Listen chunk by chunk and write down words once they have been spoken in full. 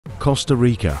Costa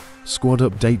Rica, squad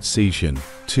update session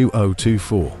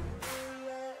 2024.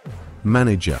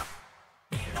 Manager.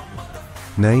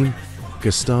 Name,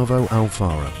 Gustavo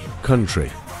Alfaro.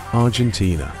 Country,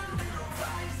 Argentina.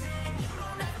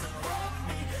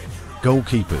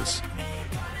 Goalkeepers.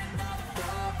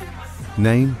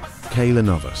 Name, Keylor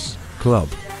Navas. Club,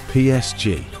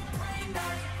 PSG.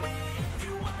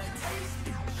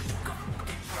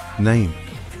 Name,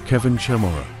 Kevin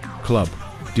Chamorro. Club,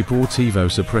 Deportivo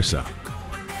Saprissa.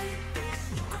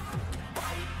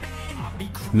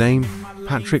 Name,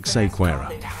 Patrick Sequeira.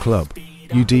 Club,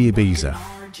 UD Ibiza.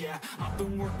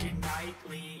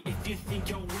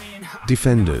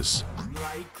 Defenders.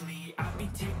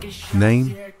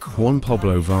 Name, Juan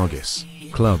Pablo Vargas.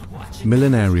 Club,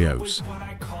 Millonarios.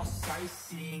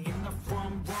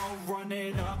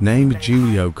 Name,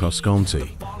 Julio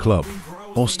Cosconti. Club,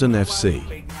 Austin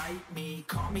FC.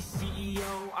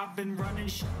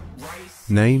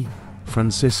 Name,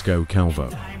 Francisco Calvo.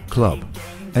 Club,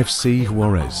 FC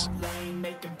Juarez.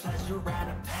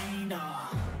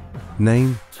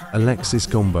 Name, Alexis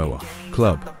Gomboa.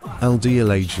 Club, LD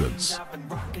Allegiance.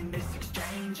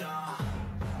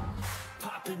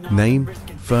 Name,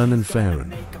 Fernan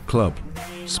Ferran. Club,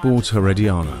 Sport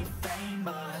Herediano.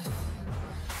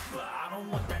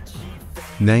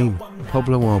 Name,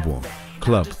 Pablo Arbon.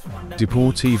 Club,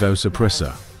 Deportivo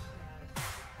Saprissa.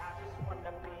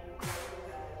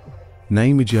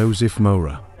 Name, Joseph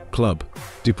Moura. Club,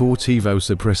 Deportivo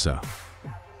Saprissa.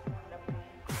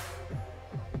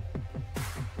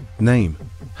 Name,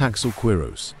 Haxel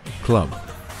Quiros. Club,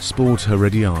 Sport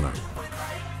Herediano.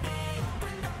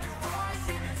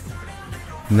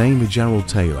 Name, Gerald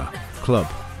Taylor. Club,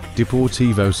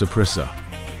 Deportivo Saprissa.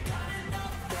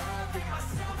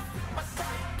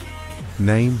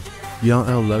 Name,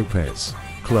 Yael Lopez.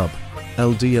 Club,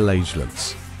 LD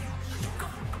Allegiance.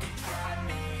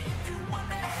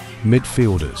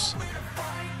 Midfielders.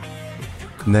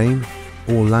 Name,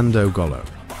 Orlando Gollo.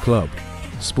 Club,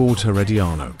 Sport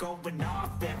Herediano.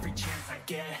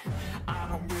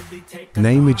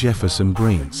 Name, Jefferson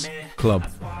Breens. Club,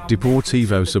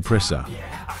 Deportivo Saprissa.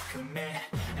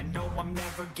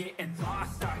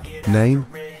 Name,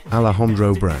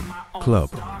 Alejandro Bran. Club,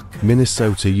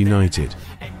 Minnesota United.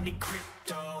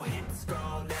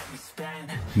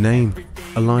 Name,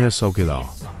 Elias Aguilar.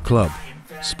 Club,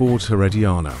 Sport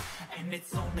Herediano.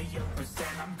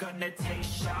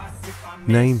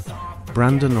 Name,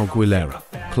 Brandon Aguilera.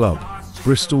 Club,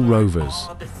 Bristol Rovers.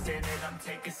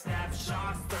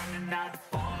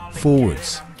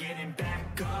 Forwards.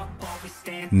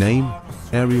 Name,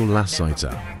 Ariel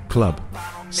Lasaita. Club,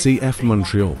 CF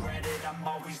Montreal.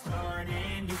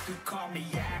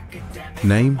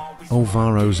 Name,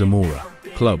 Alvaro Zamora.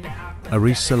 Club,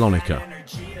 Aris Salonika.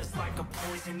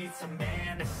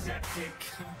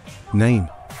 Name,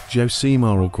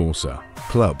 Josimar Alcorsa.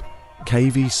 Club,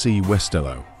 KVC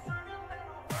Westerlo.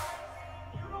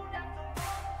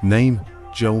 Name,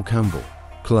 Joel Campbell.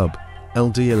 Club,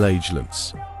 LD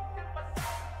Allegiance.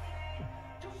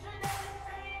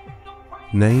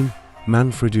 Name,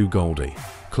 Manfred Ugoldi.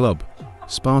 Club,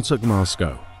 Spartak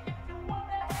Moscow.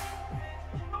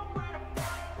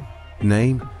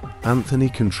 Name, Anthony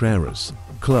Contreras.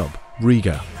 Club,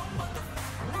 Riga.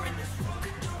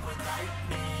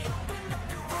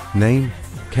 Name,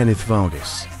 Kenneth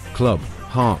Vargas. Club,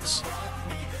 Hearts.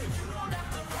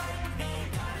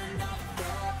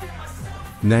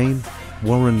 Name,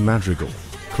 Warren Madrigal.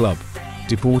 Club,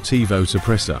 Deportivo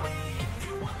Saprissa.